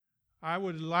I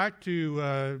would like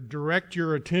to direct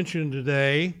your attention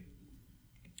today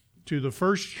to the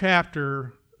first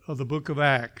chapter of the book of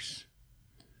Acts.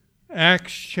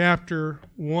 Acts chapter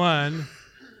 1,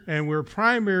 and we're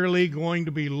primarily going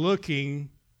to be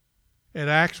looking at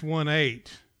Acts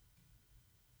 1:8.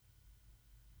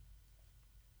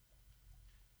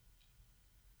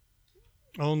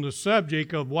 On the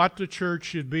subject of what the church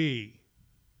should be.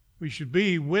 We should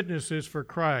be witnesses for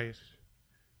Christ.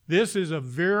 This is a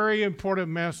very important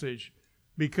message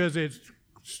because it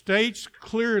states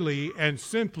clearly and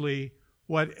simply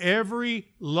what every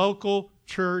local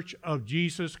church of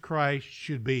Jesus Christ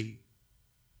should be.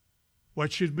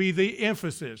 What should be the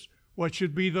emphasis, what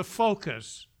should be the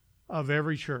focus of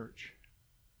every church.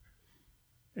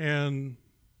 And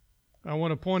I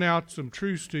want to point out some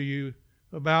truths to you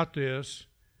about this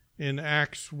in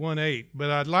Acts 1:8. But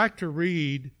I'd like to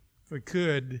read, if I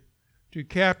could, to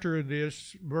capture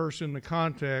this verse in the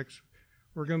context.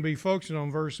 We're going to be focusing on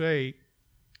verse 8,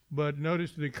 but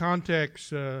notice the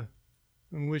context in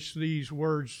which these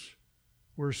words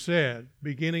were said,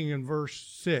 beginning in verse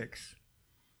 6.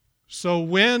 So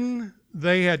when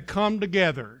they had come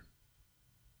together,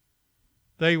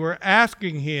 they were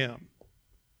asking him.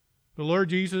 The Lord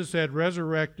Jesus had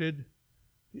resurrected.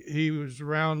 He was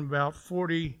around about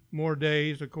 40 more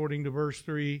days, according to verse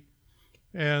 3.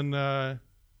 And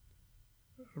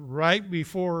right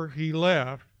before he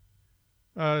left,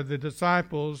 the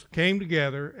disciples came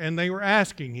together and they were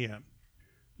asking him,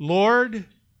 Lord,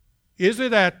 is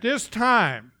it at this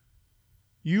time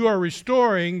you are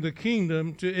restoring the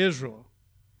kingdom to Israel?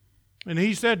 And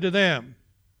he said to them,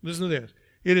 listen to this,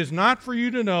 it is not for you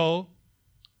to know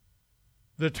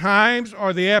the times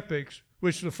or the epochs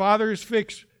which the Father has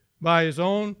fixed by his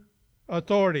own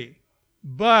authority.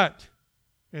 But,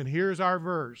 and here's our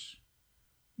verse,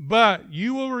 but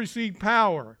you will receive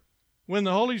power when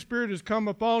the Holy Spirit has come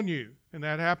upon you. And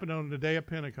that happened on the day of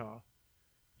Pentecost.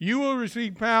 You will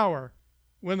receive power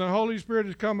when the Holy Spirit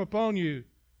has come upon you,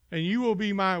 and you will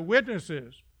be my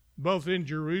witnesses, both in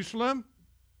Jerusalem,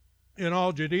 in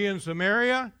all Judea and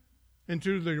Samaria, and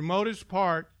to the remotest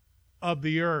part of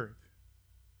the earth.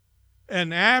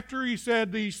 And after he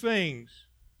said these things,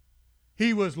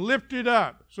 he was lifted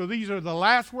up. So these are the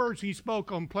last words he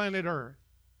spoke on planet earth.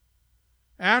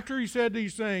 After he said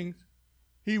these things,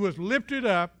 he was lifted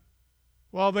up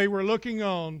while they were looking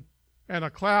on, and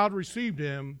a cloud received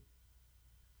him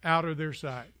out of their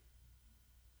sight.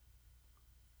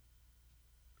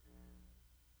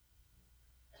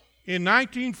 In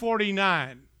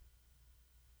 1949,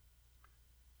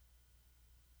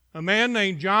 a man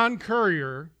named John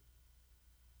Currier,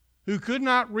 who could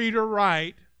not read or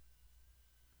write,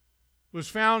 was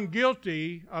found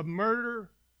guilty of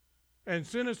murder and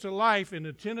sentenced to life in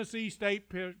the Tennessee State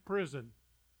Prison.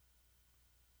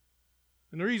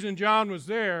 And the reason John was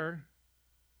there,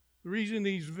 the reason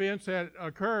these events had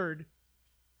occurred,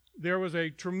 there was a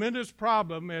tremendous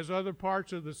problem, as other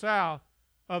parts of the South,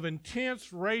 of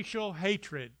intense racial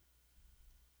hatred.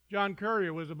 John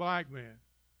Currier was a black man.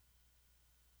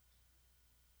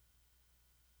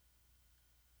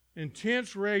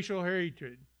 Intense racial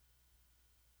hatred.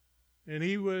 And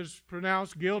he was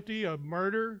pronounced guilty of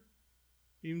murder,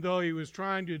 even though he was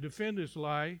trying to defend his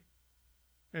life,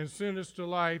 and sentenced to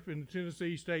life in the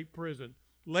Tennessee State Prison.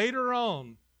 Later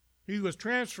on, he was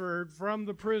transferred from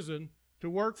the prison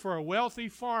to work for a wealthy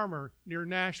farmer near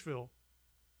Nashville.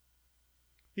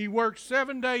 He worked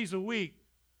 7 days a week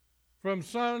from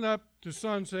sun up to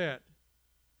sunset.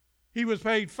 He was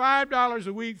paid $5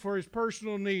 a week for his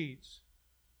personal needs.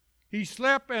 He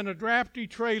slept in a drafty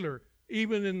trailer,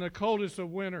 even in the coldest of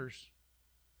winters.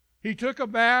 He took a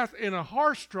bath in a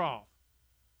horse trough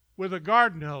with a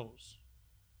garden hose.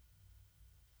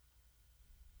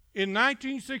 In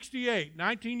 1968,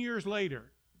 19 years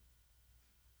later,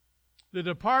 the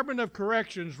Department of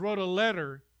Corrections wrote a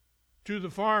letter to the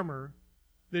farmer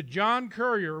that John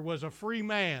Currier was a free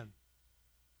man.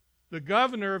 The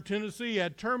governor of Tennessee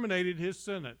had terminated his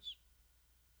sentence.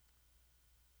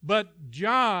 But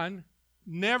John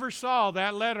never saw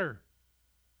that letter.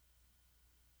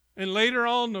 And later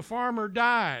on, the farmer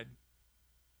died.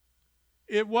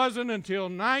 It wasn't until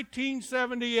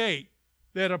 1978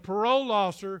 that a parole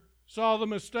officer saw the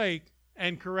mistake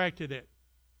and corrected it.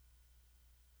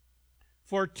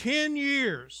 For 10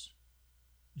 years,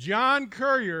 John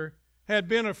Currier had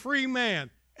been a free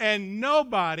man, and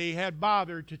nobody had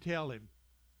bothered to tell him.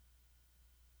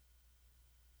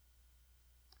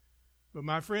 But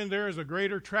my friend, there is a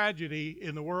greater tragedy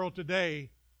in the world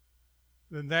today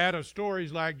than that of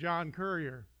stories like John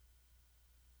Currier.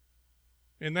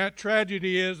 And that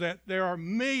tragedy is that there are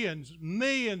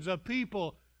millions of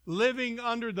people living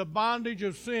under the bondage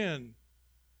of sin.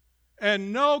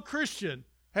 And no Christian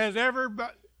has ever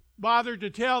bothered to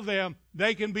tell them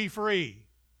they can be free.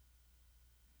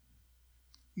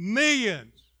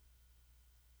 Millions.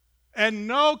 And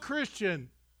no Christian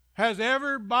has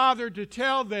ever bothered to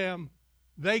tell them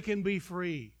they can be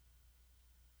free.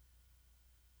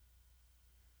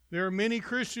 There are many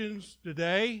Christians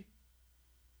today,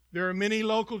 there are many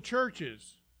local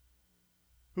churches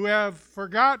who have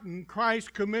forgotten Christ's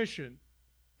commission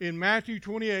in Matthew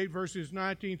 28, verses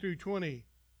 19 through 20,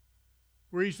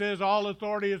 where he says, all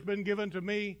authority has been given to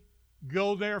me.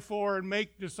 Go therefore and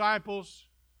make disciples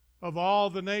of all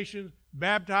the nations,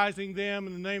 baptizing them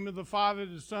in the name of the Father,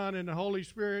 the Son, and the Holy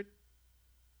Spirit,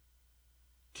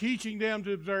 teaching them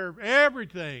to observe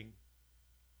everything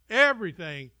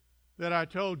that I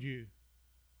told you.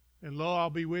 And lo,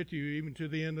 I'll be with you even to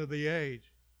the end of the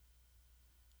age.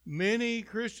 Many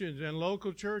Christians and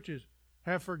local churches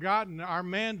have forgotten our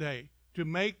mandate to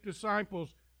make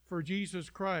disciples for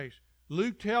Jesus Christ.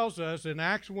 Luke tells us in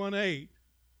Acts 1:8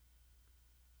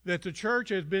 that the church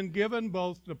has been given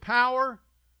both the power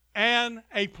and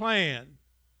a plan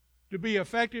to be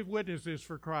effective witnesses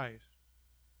for Christ.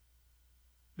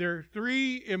 There are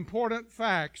three important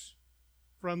facts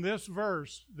from this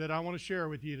verse that I want to share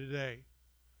with you today.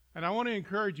 And I want to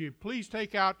encourage you, please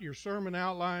take out your sermon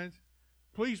outlines.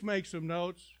 Please make some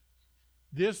notes.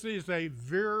 This is a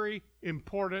very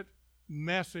important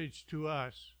message to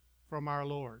us from our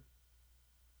Lord.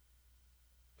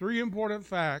 Three important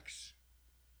facts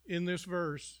in this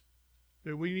verse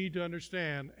that we need to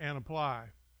understand and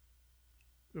apply.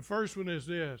 The first one is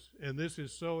this, and this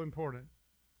is so important.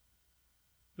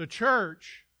 The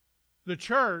church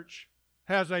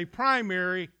has a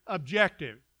primary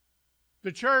objective.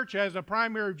 The church has a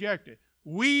primary objective.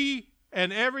 We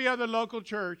and every other local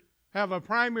church have a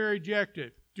primary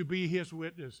objective: to be his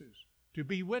witnesses. To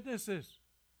be witnesses.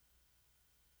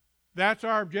 That's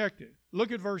our objective.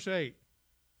 Look at verse 8.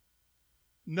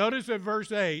 Notice that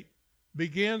verse 8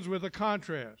 begins with a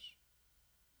contrast.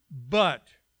 But.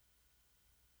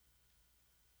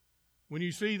 When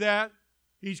you see that,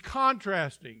 he's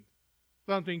contrasting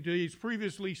something to he's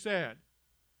previously said.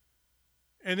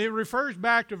 And it refers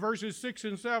back to verses 6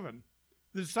 and 7.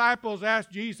 The disciples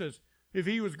asked Jesus if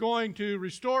he was going to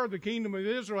restore the kingdom of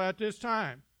Israel at this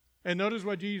time. And notice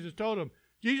what Jesus told them.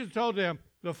 Jesus told them,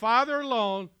 the Father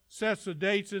alone sets the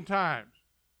dates and times.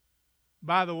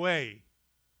 By the way,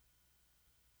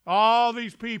 all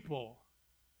these people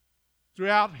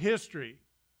throughout history,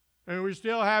 and we're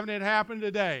still having it happen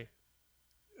today,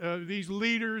 these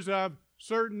leaders of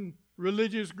certain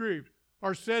religious groups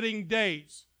are setting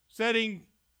dates, setting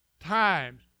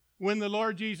times when the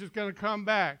Lord Jesus is going to come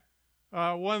back.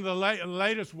 One of the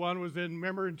latest one was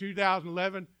remember in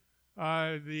 2011,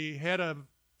 the head of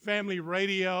Family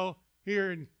Radio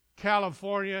here in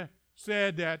California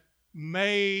said that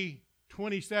May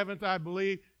 27th, I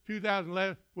believe,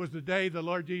 2011 was the day the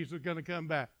Lord Jesus was going to come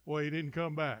back. Well, he didn't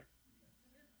come back.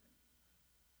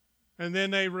 And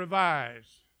then they revised.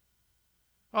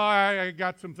 Oh, I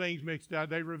got some things mixed up.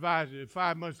 They revised it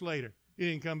 5 months later. He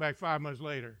didn't come back 5 months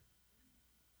later.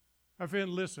 My friend,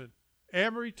 listen.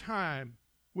 Every time,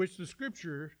 which the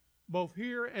Scripture, both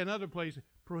here and other places,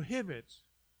 prohibits,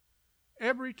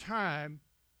 every time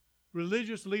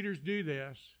religious leaders do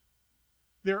this,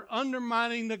 they're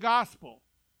undermining the gospel.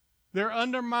 They're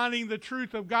undermining the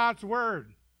truth of God's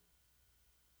word.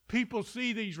 People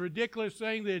see these ridiculous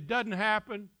things that it doesn't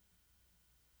happen,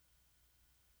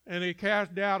 and they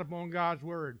cast doubt upon God's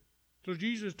word. So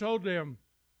Jesus told them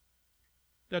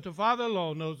that the Father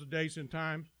alone knows the dates and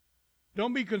times.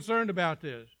 Don't be concerned about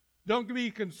this. Don't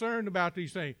be concerned about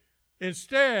these things.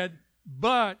 Instead,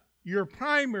 but your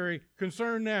primary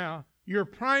concern now, your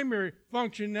primary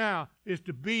function now is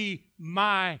to be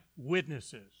my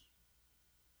witnesses.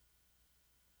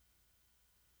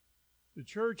 The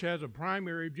church has a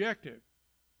primary objective.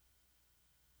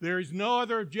 There is no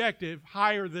other objective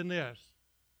higher than this,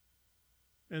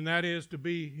 and that is to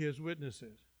be his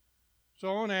witnesses. So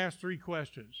I want to ask 3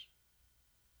 questions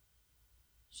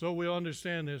so we'll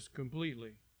understand this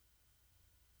completely.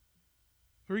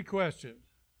 3 questions.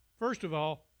 First of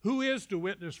all, who is to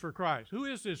witness for Christ? Who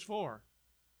is this for?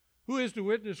 Who is to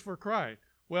witness for Christ?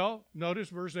 Well, notice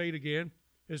verse 8 again.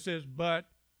 It says, but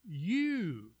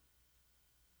you.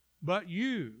 But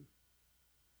you.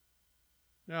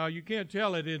 Now, you can't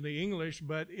tell it in the English,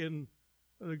 but in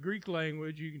the Greek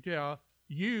language, you can tell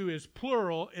you is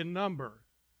plural in number.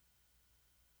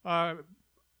 Some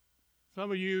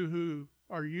of you who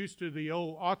are used to the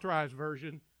old authorized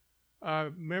version,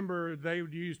 remember they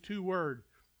would use 2 words,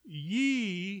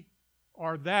 ye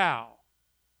or thou.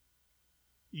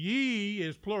 Ye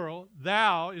is plural,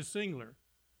 thou is singular.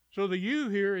 So the you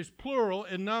here is plural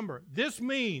in number. This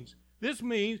means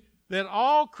that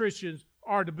all Christians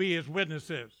are to be his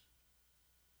witnesses.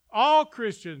 All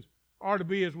Christians are to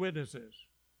be his witnesses.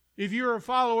 If you're a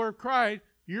follower of Christ,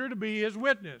 you're to be his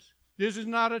witness. This is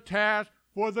not a task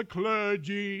for the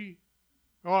clergy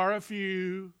or a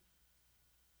few.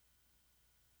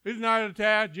 This is not a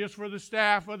task just for the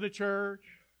staff of the church.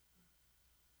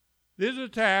 This is a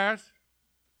task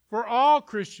for all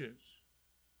Christians.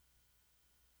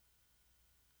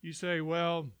 You say,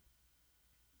 well,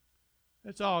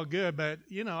 that's all good, but,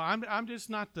 I'm just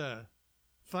not the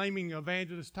flaming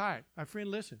evangelist type. My friend,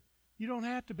 listen, you don't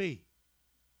have to be.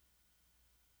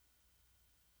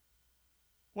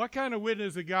 What kind of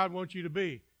witness does God want you to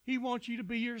be? He wants you to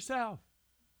be yourself.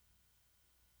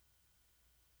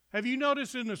 Have you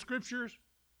noticed in the Scriptures,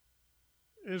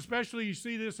 especially you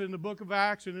see this in the book of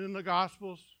Acts and in the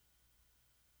Gospels,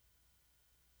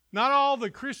 not all the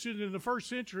Christians in the first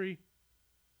century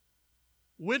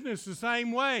witnessed the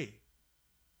same way.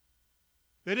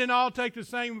 They didn't all take the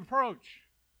same approach.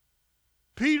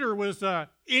 Peter was a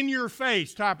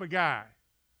in-your-face type of guy.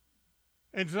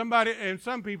 And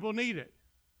some people need it.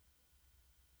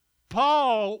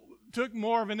 Paul took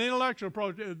more of an intellectual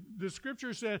approach. The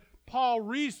Scripture said Paul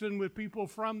reasoned with people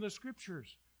from the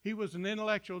Scriptures. He was an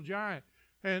intellectual giant,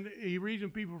 and he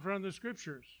reasoned people from the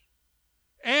Scriptures.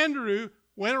 Andrew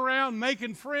went around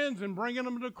making friends and bringing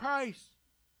them to Christ.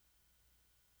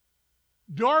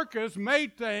 Dorcas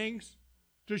made things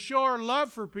to show her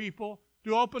love for people,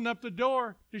 to open up the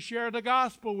door to share the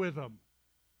gospel with them.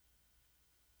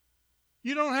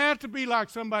 You don't have to be like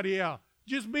somebody else.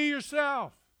 Just be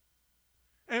yourself.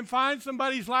 And find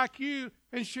somebody like you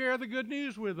and share the good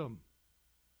news with them.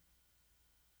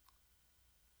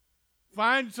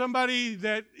 Find somebody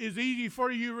that is easy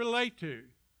for you to relate to.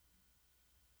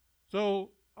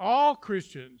 So all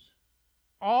Christians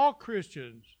are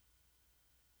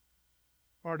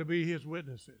to be his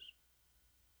witnesses.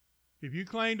 If you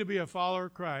claim to be a follower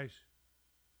of Christ,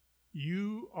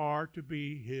 you are to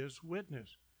be his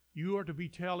witness. You are to be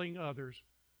telling others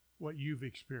what you've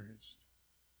experienced.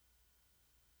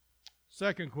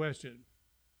 Second question.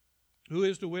 Who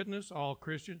is the witness? All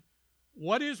Christian.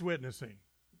 What is witnessing?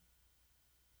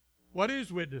 What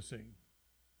is witnessing?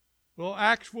 Well,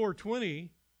 Acts 4:20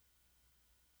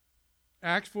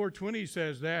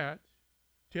 says that,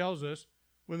 tells us,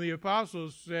 when the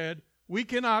apostles said, we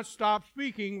cannot stop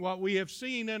speaking what we have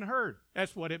seen and heard.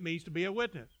 That's what it means to be a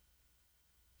witness.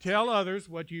 Tell others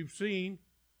what you've seen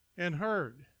and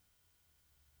heard.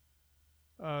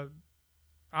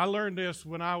 I learned this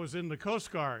when I was in the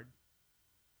Coast Guard.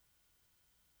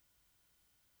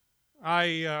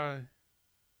 I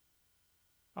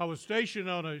was stationed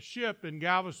on a ship in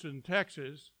Galveston,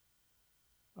 Texas.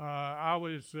 I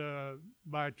was,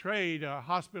 by trade, a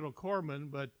hospital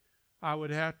corpsman, but I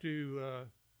would have to,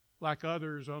 like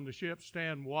others on the ship,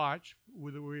 stand watch,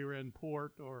 whether we were in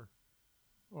port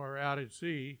or out at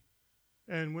sea.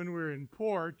 And when we were in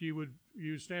port,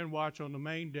 you stand watch on the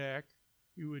main deck.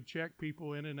 You would check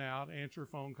people in and out, answer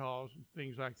phone calls, and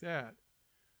things like that.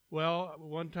 Well,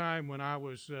 one time when I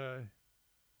was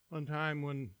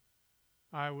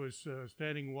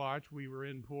standing watch, we were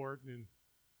in port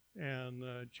and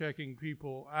checking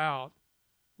people out.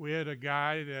 We had a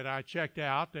guy that I checked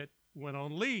out that went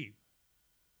on leave.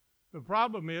 The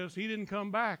problem is he didn't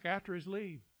come back after his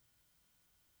leave.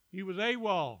 He was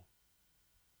AWOL.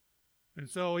 And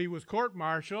so he was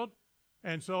court-martialed.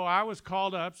 And so I was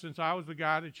called up, since I was the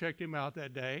guy that checked him out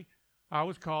that day, I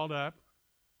was called up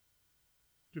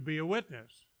to be a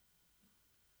witness.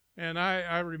 And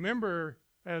I remember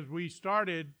as we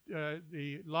started,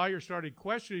 the lawyer started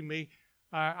questioning me,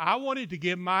 I wanted to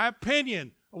give my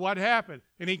opinion of what happened.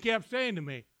 And he kept saying to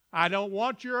me, I don't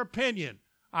want your opinion.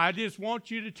 I just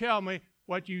want you to tell me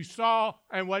what you saw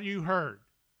and what you heard.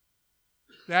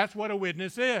 That's what a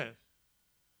witness is.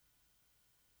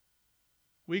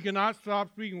 We cannot stop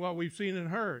speaking what we've seen and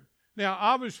heard. Now,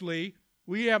 obviously,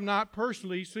 we have not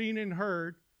personally seen and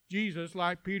heard Jesus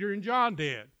like Peter and John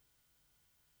did,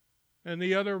 and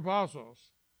the other apostles.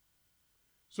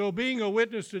 So being a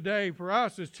witness today for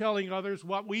us is telling others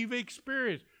what we've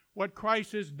experienced, what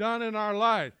Christ has done in our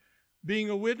life. Being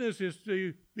a witness is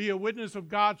to be a witness of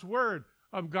God's word,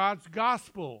 of God's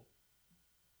gospel.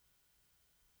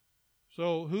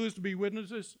 So who is to be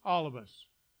witnesses? All of us.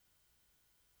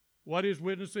 What is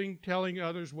witnessing? Telling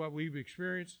others what we've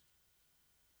experienced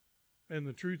and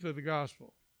the truth of the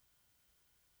gospel.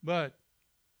 But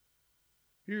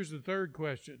here's the third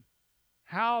question.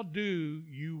 How do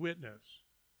you witness?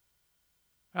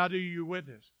 How do you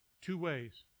witness? Two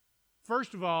ways.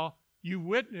 first of all, we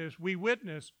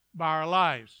witness by our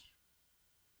lives.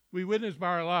 We witness by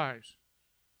our lives.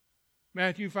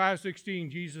 Matthew 5:16,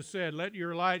 Jesus said, "Let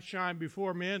your light shine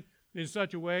before men in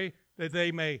such a way that they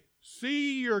may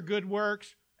see your good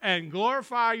works and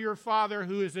glorify your Father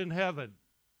who is in heaven."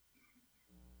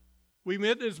 We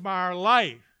witness by our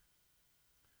life.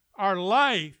 Our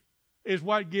life is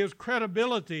what gives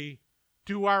credibility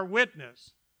to our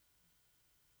witness.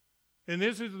 And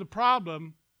this is the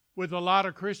problem with a lot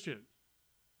of Christians.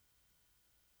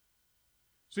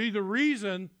 See, the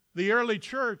reason the early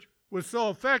church was so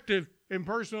effective in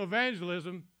personal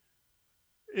evangelism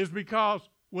is because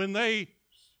when they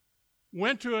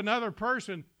went to another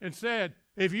person and said,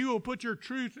 if you will put your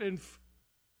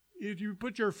if you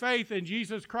put your faith in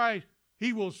Jesus Christ,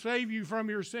 He will save you from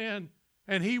your sin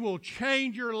and He will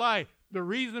change your life. The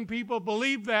reason people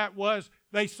believed that was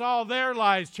they saw their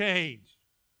lives change.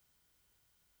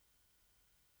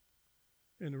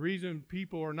 And the reason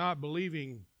people are not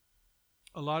believing,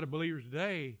 a lot of believers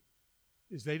today,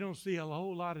 is they don't see a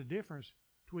whole lot of difference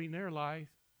between their life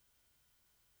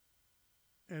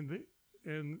and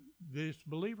this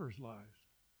believer's lives.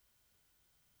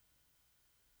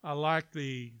 I like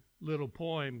the little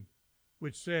poem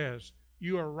which says,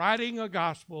 "You are writing a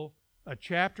gospel, a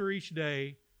chapter each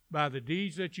day, by the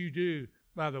deeds that you do,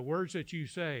 by the words that you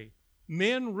say.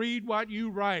 Men read what you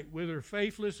write, whether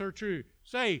faithless or true.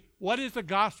 Say, what is the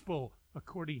gospel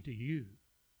according to you?"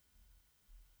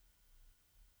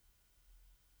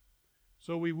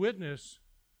 So we witness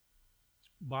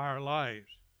by our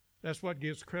lives. That's what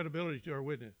gives credibility to our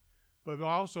witness. But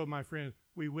also, my friends,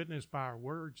 we witness by our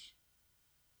words.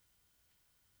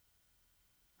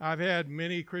 I've had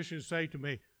many Christians say to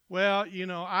me, well,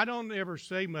 I don't ever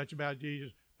say much about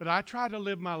Jesus, but I try to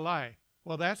live my life.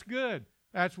 Well, that's good.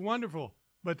 That's wonderful.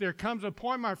 But there comes a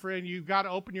point, my friend, you've got to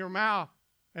open your mouth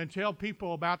and tell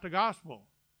people about the gospel.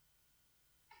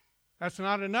 That's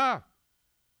not enough.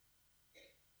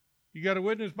 You got to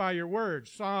witness by your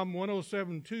words. Psalm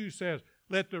 107:2 says,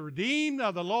 "Let the redeemed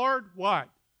of the Lord," what?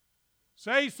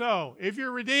 Say so. If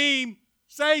you're redeemed,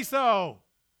 say so.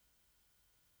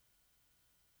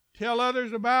 Tell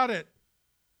others about it.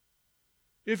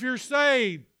 If you're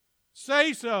saved,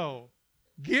 say so.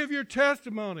 Give your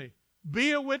testimony.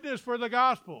 Be a witness for the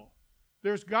gospel.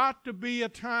 There's got to be a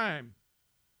time,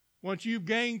 once you've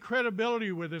gained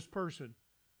credibility with this person,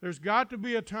 there's got to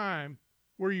be a time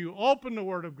where you open the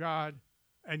Word of God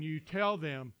and you tell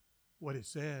them what it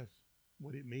says,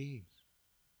 what it means.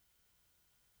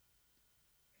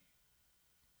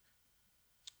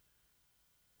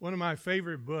 One of my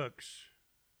favorite books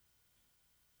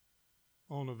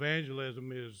on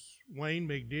evangelism is Wayne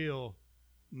McDill,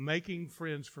 Making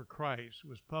Friends for Christ. It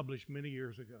was published many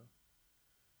years ago.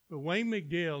 But Wayne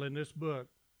McDill in this book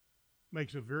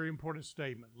makes a very important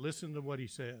statement. Listen to what he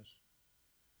says.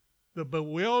 The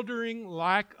bewildering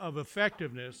lack of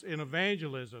effectiveness in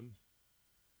evangelism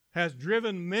has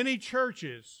driven many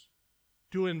churches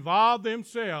to involve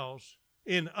themselves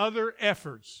in other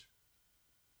efforts.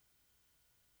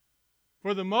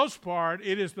 For the most part,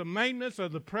 it is the maintenance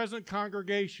of the present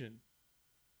congregation.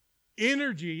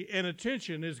 Energy and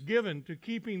attention is given to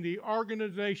keeping the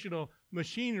organizational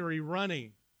machinery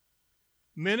running,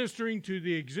 ministering to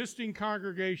the existing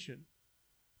congregation,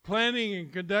 planning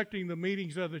and conducting the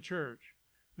meetings of the church.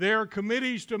 There are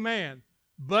committees to man,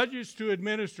 budgets to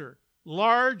administer,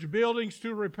 large buildings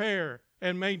to repair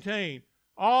and maintain.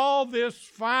 All this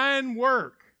fine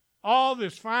work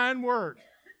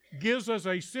gives us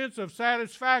a sense of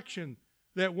satisfaction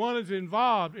that one is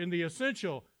involved in the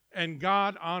essential and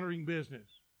God-honoring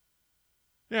business.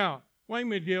 Now, Wayne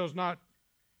McDill is not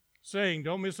saying,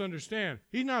 don't misunderstand,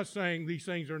 he's not saying these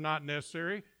things are not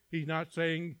necessary. He's not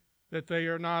saying that they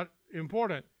are not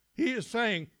important. He is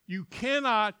saying you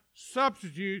cannot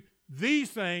substitute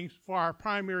these things for our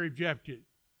primary objective.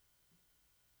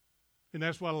 And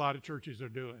that's what a lot of churches are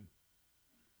doing.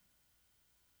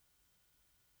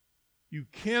 You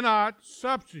cannot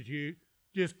substitute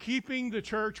just keeping the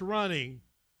church running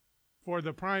for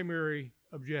the primary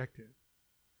objective.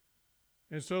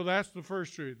 And so that's the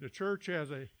first truth. The church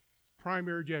has a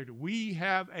primary objective. We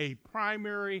have a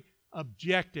primary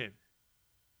objective,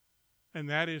 and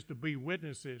that is to be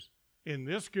witnesses in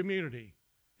this community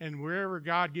and wherever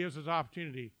God gives us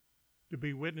opportunity to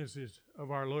be witnesses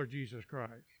of our Lord Jesus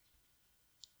Christ.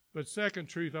 But second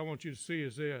truth I want you to see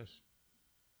is this.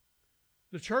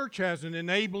 The church has an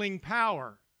enabling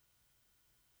power.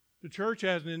 The church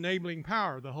has an enabling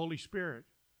power, the Holy Spirit.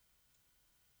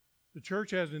 The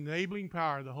church has an enabling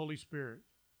power, the Holy Spirit.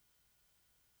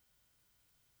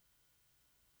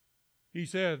 He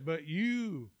says, but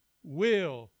you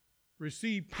will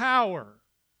receive power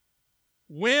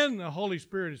when the Holy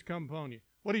Spirit has come upon you.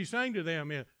 What he's saying to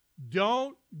them is,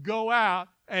 don't go out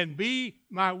and be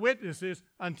my witnesses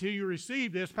until you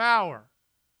receive this power.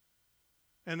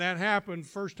 And that happened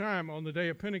first time on the day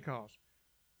of Pentecost.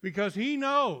 Because he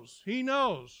knows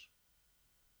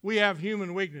we have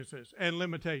human weaknesses and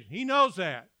limitations. He knows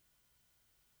that.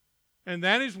 And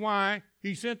that is why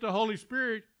he sent the Holy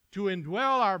Spirit to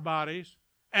indwell our bodies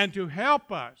and to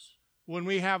help us when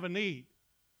we have a need.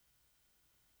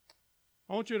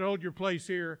 I want you to hold your place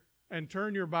here and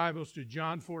turn your Bibles to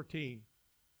John 14.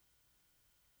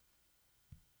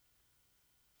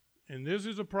 And this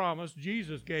is a promise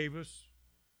Jesus gave us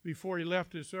before he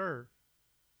left this earth,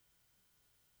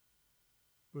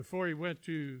 before he went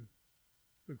to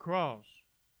the cross.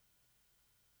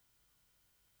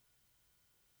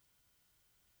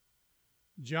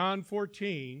 John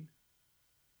 14.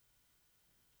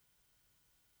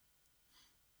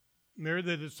 They're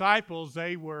the disciples.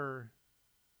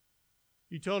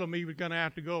 He told them he was going to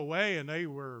have to go away, and they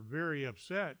were very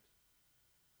upset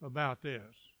about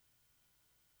this.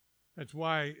 That's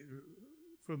why,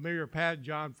 familiar passage,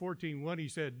 John 14:1, he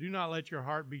said, "Do not let your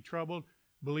heart be troubled.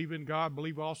 Believe in God,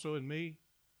 believe also in me."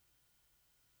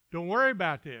 Don't worry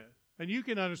about this. And you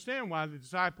can understand why the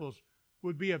disciples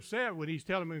would be upset when he's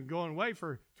telling them going away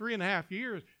for 3.5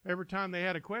 years. Every time they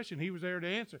had a question, he was there to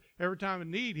answer. Every time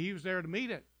in need, he was there to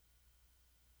meet it.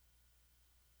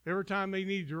 Every time they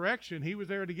needed direction, he was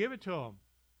there to give it to them.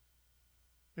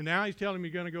 And now he's telling them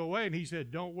you're going to go away. And he said,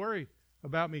 don't worry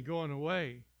about me going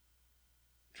away.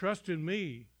 Trust in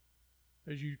me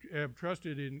as you have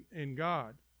trusted in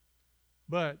God.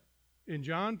 But in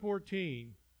John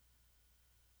 14,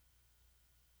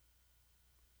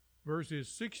 verses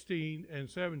 16 and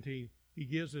 17, he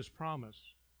gives this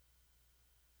promise.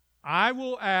 I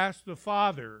will ask the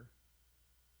Father,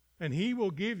 and he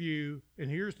will give you,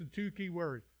 and here's the two key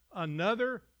words,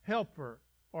 another helper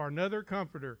or another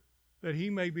comforter, that he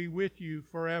may be with you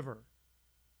forever.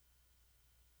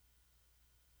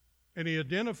 And he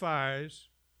identifies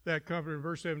that comforter in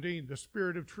verse 17, the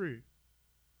Spirit of truth.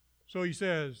 So he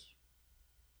says,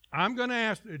 I'm going to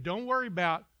ask, don't worry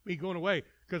about me going away,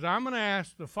 because I'm going to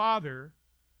ask the Father,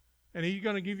 and he's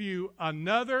going to give you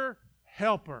another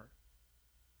helper.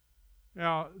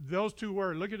 Now, those two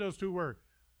words, look at those two words.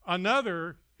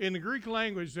 Another, in the Greek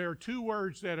language, there are two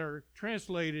words that are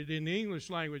translated in the English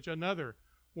language, another.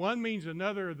 One means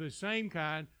another of the same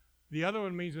kind. The other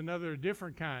one means another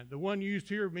different kind. The one used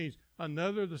here means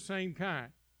another of the same kind.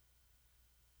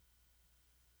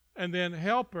 And then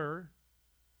helper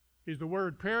is the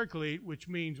word paraclete, which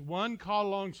means one called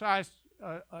alongside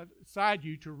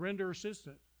you to render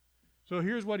assistance. So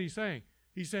here's what he's saying.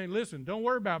 He's saying, listen, don't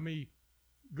worry about me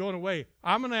going away.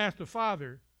 I'm going to ask the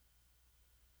Father.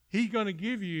 He's going to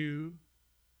give you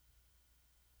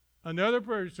another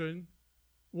person.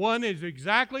 One is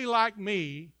exactly like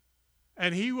me,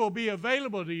 and he will be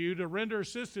available to you to render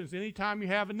assistance anytime you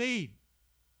have a need.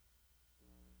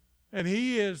 And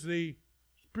he is the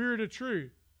Spirit of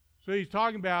truth. So he's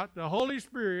talking about the Holy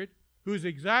Spirit, who's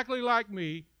exactly like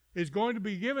me, is going to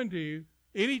be given to you.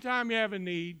 Anytime you have a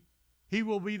need, he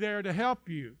will be there to help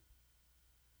you.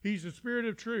 He's the Spirit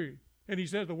of truth. And he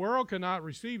says the world cannot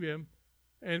receive him,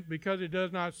 and because it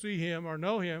does not see him or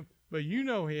know him, but you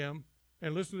know him.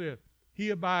 And listen to this. He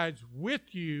abides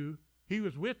with you. He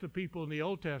was with the people in the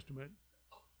Old Testament.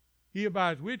 He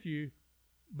abides with you,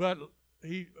 but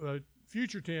he,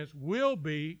 future tense, will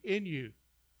be in you.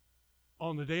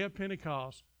 On the day of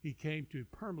Pentecost, he came to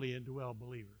permanently indwell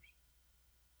believers.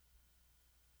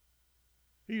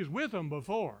 He was with them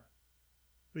before,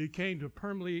 but he came to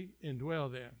permanently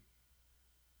indwell them.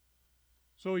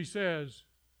 So he says,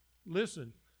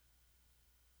 listen,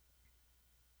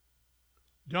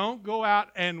 don't go out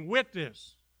and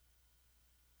witness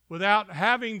without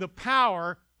having the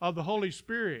power of the Holy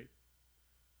Spirit.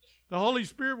 The Holy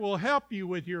Spirit will help you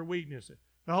with your weaknesses.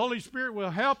 The Holy Spirit will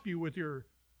help you with your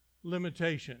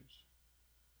limitations.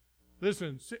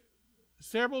 Listen,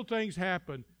 several things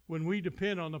happen when we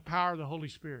depend on the power of the Holy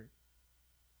Spirit.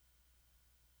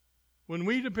 When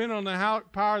we depend on the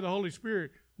power of the Holy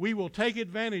Spirit, we will take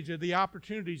advantage of the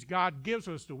opportunities God gives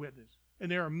us to witness.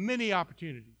 And there are many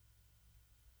opportunities.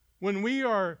 When we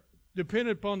are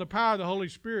dependent upon the power of the Holy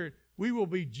Spirit, we will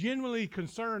be genuinely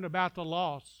concerned about the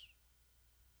lost.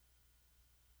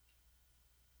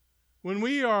 When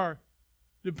we are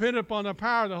dependent upon the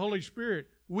power of the Holy Spirit,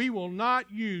 we will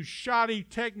not use shoddy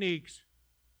techniques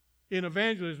in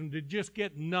evangelism to just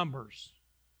get numbers.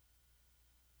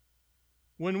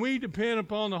 When we depend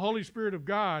upon the Holy Spirit of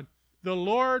God, the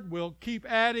Lord will keep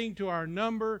adding to our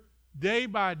number day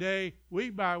by day,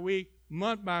 week by week,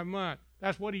 month by month.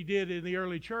 That's what he did in the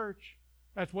early church.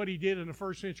 That's what he did in the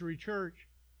first century church.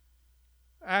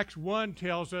 Acts 1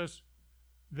 tells us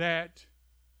that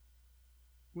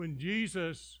when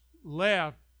Jesus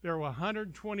left, there were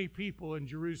 120 people in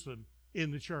Jerusalem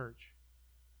in the church.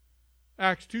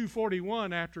 Acts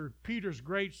 2:41, after Peter's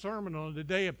great sermon on the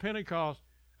day of Pentecost,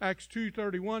 Acts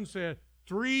 2:31 said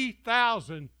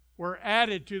 3,000 were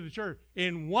added to the church.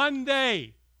 In one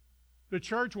day, the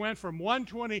church went from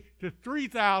 120 to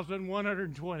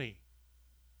 3,120.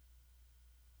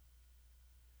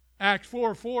 Acts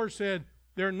 4:4 said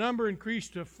their number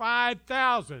increased to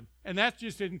 5,000, and that's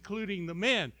just including the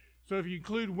men. So if you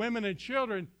include women and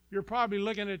children, you're probably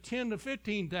looking at 10 to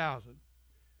 15,000.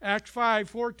 Acts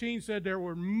 5:14 said there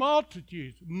were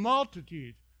multitudes,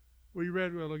 we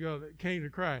read a while ago, that came to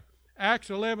Christ. Acts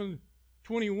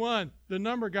 11:21, the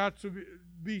number got to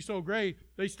be so great,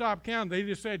 they stopped counting. They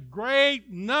just said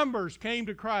great numbers came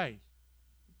to Christ.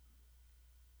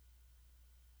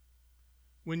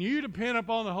 When you depend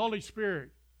upon the Holy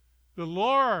Spirit, the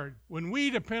Lord, when we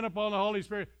depend upon the Holy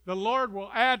Spirit, the Lord will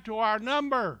add to our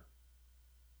number.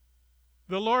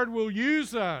 The Lord will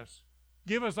use us,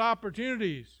 give us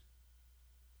opportunities.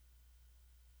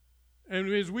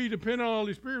 And as we depend on the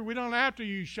Holy Spirit, we don't have to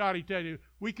use shoddy tactics.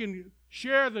 We can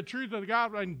share the truth of the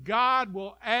gospel, and God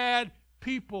will add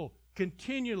people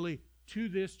continually to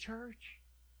this church.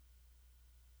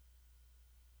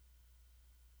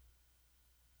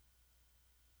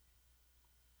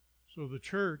 So the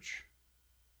church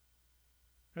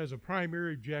has a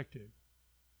primary objective,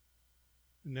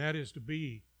 and that is to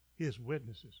be His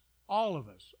witnesses. All of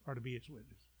us are to be His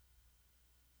witnesses.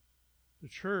 The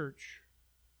church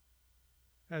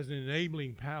has an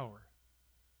enabling power.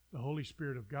 The Holy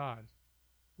Spirit of God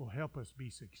will help us be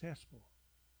successful.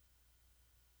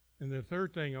 And the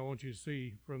third thing I want you to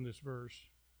see from this verse,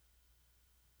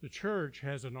 the church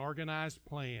has an organized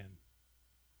plan.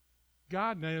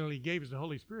 God not only gave us the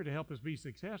Holy Spirit to help us be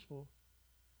successful,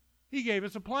 He gave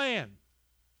us a plan.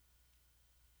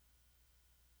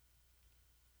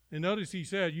 And notice He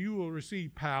said, you will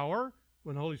receive power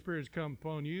when the Holy Spirit has come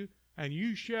upon you, and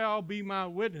you shall be my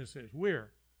witnesses.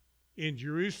 Where? In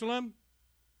Jerusalem.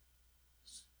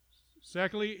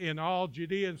 Secondly, in all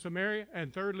Judea and Samaria.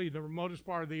 And thirdly, the remotest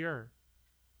part of the earth.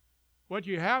 What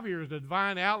you have here is the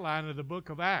divine outline of the book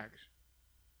of Acts.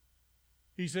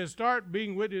 He says, start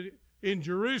being witnesses in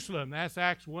Jerusalem. That's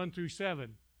Acts 1 through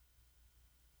 7.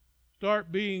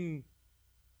 Start being,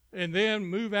 and then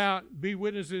move out, be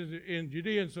witnesses in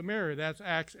Judea and Samaria. That's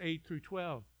Acts 8 through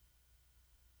 12.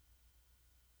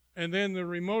 And then the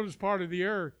remotest part of the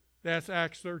earth, that's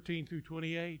Acts 13 through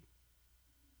 28.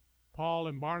 Paul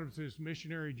and Barnabas'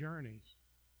 missionary journeys.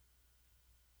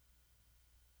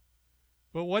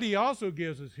 But what he also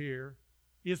gives us here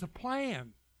is a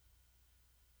plan.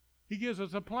 He gives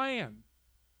us a plan.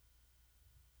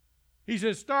 He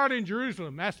says, start in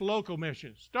Jerusalem. That's local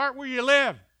mission. Start where you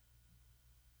live.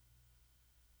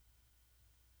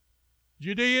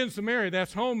 Judea and Samaria,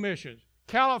 that's home missions.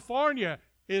 California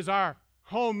is our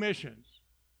home missions.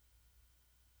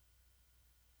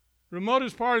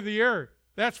 Remotest part of the earth,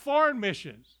 that's foreign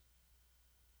missions.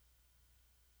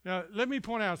 Now, let me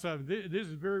point out something. This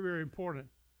is very, very important.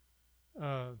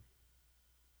 The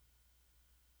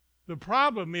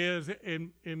problem is,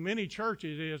 in many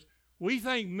churches, is we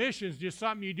think missions is just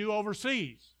something you do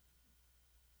overseas.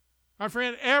 My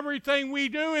friend, everything we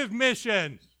do is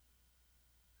missions.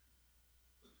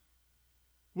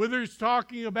 Whether it's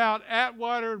talking about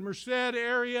Atwater and Merced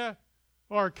area,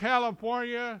 or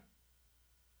California,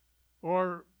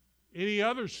 or any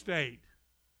other state,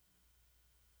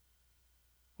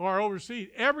 or overseas,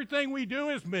 everything we do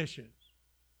is missions.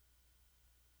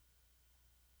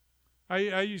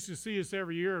 I used to see this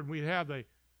every year, and we'd have the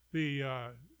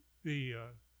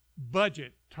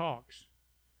budget talks.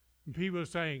 And people were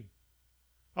saying,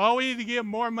 oh, we need to give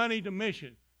more money to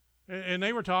missions. And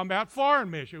they were talking about foreign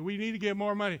missions. We need to give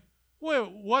more money. Well,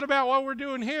 what about what we're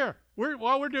doing here?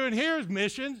 What we're doing here is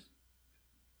missions.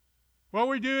 What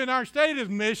we do in our state is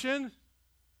missions,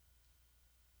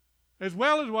 as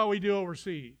well as what we do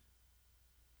overseas.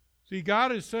 See,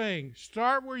 God is saying,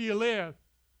 start where you live,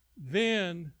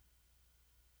 then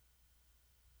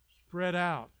spread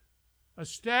out.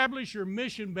 Establish your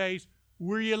mission base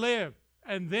where you live,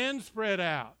 and then spread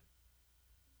out.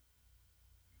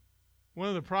 One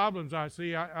of the problems I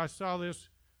see, I saw this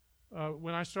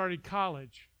when I started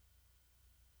college.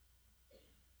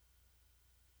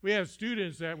 We had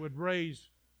students that would raise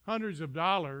hundreds of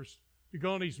dollars to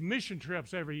go on these mission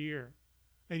trips every year.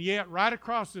 And yet, right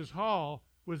across this hall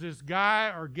was this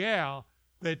guy or gal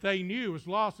that they knew as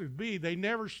lost as be, they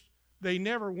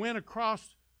never went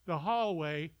across the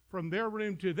hallway from their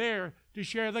room to there to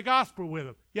share the gospel with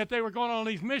them. Yet they were going on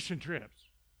these mission trips.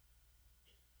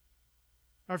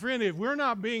 My friend, if we're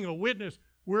not being a witness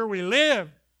where we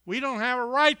live, we don't have a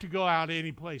right to go out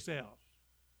anyplace else.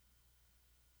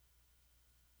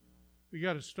 We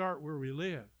got to start where we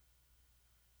live.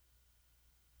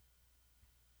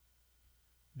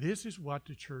 This is what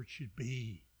the church should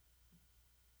be.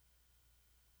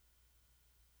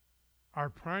 Our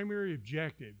primary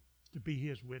objective is to be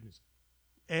His witness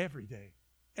every day,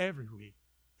 every week,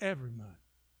 every month.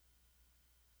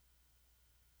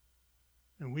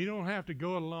 And we don't have to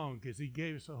go it alone because He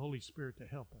gave us the Holy Spirit to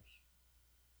help us.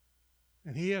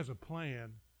 And He has a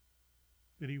plan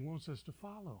that He wants us to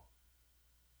follow.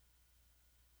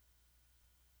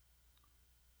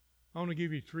 I want to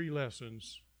give you 3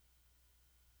 lessons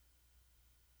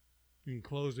in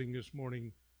closing this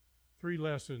morning. 3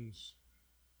 lessons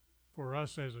for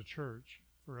us as a church,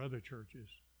 for other churches,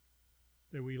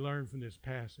 that we learn from this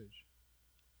passage.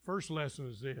 First lesson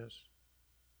is this.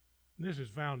 This is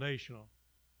foundational.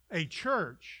 A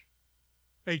church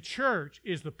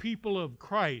is the people of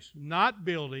Christ, not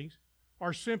buildings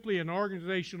or simply an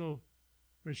organizational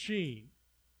machine.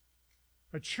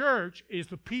 A church is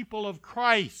the people of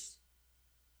Christ.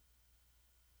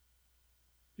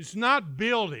 It's not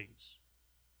buildings.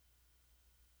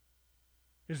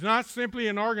 It's not simply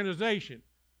an organization.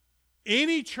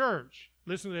 Any church,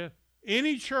 listen to this,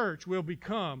 any church will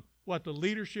become what the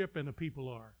leadership and the people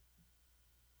are.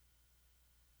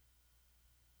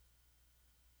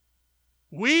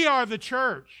 We are the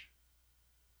church.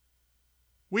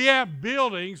 We have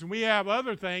buildings and we have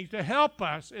other things to help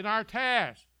us in our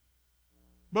task.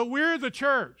 But we're the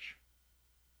church.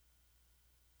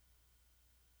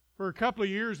 For a couple of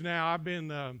years now, I've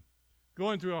been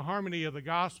going through a harmony of the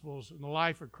Gospels and the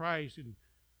life of Christ and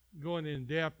going in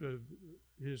depth of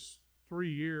His 3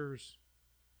 years.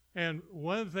 And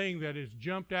one thing that has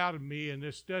jumped out at me in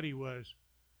this study was,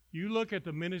 you look at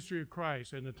the ministry of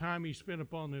Christ and the time He spent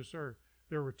upon this earth,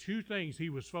 there were 2 things He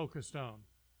was focused on: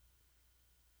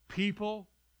 people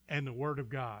and the Word of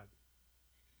God.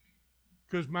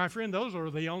 Because, my friend, those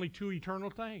are the only 2 eternal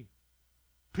things.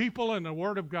 People and the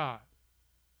Word of God.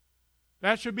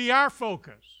 That should be our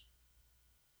focus.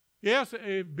 Yes,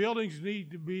 buildings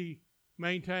need to be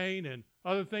maintained and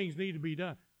other things need to be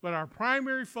done. But our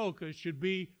primary focus should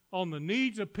be on the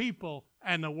needs of people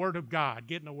and the Word of God,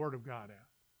 getting the Word of God out.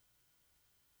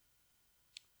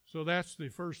 So that's the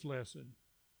first lesson.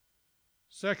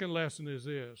 Second lesson is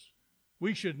this.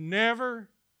 We should never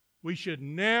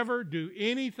do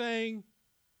anything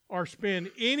or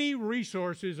spend any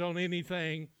resources on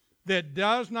anything that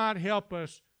does not help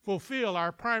us fulfill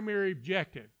our primary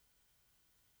objective.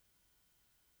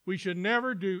 We should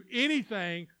never do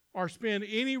anything or spend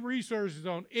any resources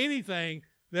on anything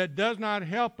that does not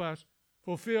help us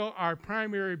fulfill our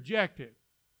primary objective.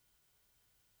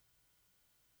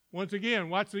 Once again,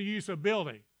 what's the use of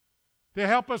building? To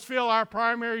help us fulfill our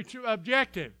primary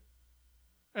objective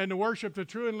and to worship the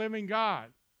true and living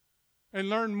God and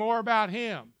learn more about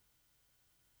Him.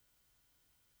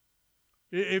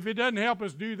 If it doesn't help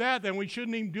us do that, then we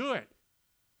shouldn't even do it.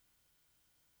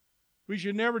 We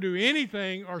should never do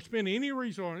anything or spend any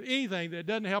resource on anything that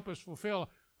doesn't help us fulfill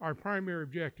our primary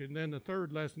objective. And then the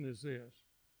third lesson is this.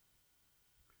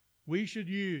 We should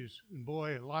use, and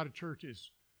boy, a lot of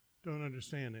churches don't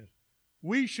understand this.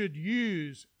 We should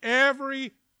use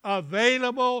every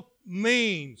available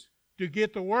means to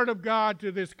get the Word of God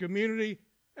to this community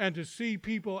and to see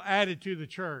people added to the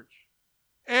church.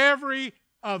 Every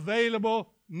available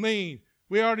means.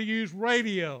 We ought to use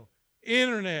radio,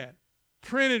 internet,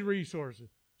 printed resources,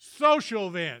 social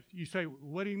events. You say,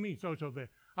 what do you mean social event?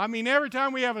 I mean, every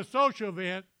time we have a social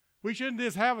event, we shouldn't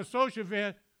just have a social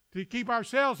event to keep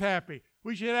ourselves happy.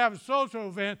 We should have a social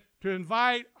event to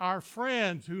invite our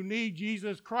friends who need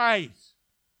Jesus Christ.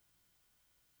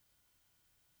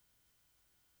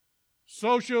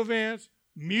 Social events,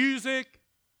 music,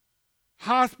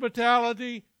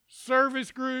 hospitality,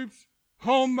 service groups,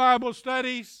 home Bible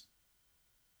studies.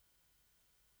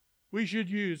 We should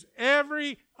use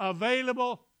every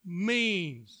available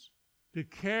means to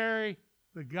carry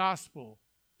the gospel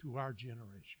to our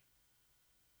generation.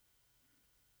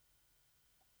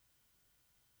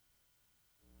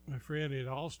 My friend, it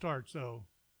all starts, though,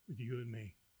 with you and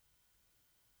me.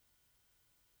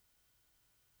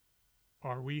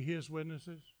 Are we His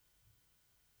witnesses?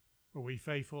 Are we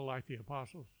faithful like the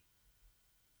apostles?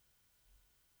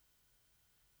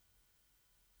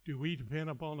 Do we depend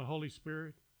upon the Holy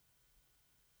Spirit?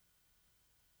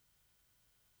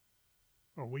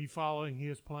 Are we following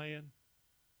His plan?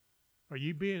 Are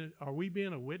we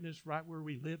being a witness right where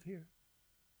we live here?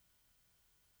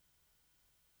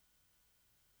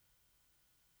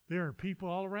 There are people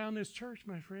all around this church,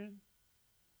 my friend,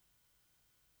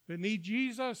 that need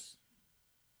Jesus.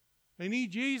 They need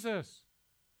Jesus.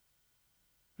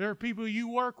 There are people you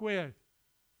work with,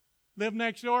 live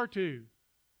next door to,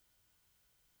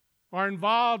 are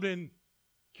involved in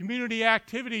community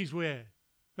activities with.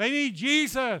 They need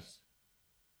Jesus.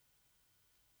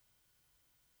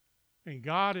 And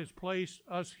God has placed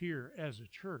us here as a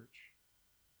church,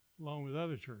 along with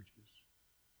other churches,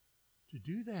 to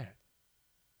do that.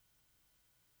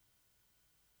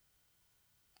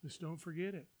 Just don't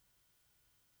forget it.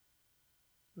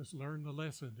 Let's learn the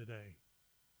lesson today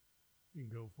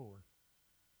and go forth.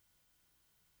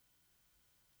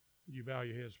 Would you bow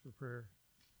your heads for prayer?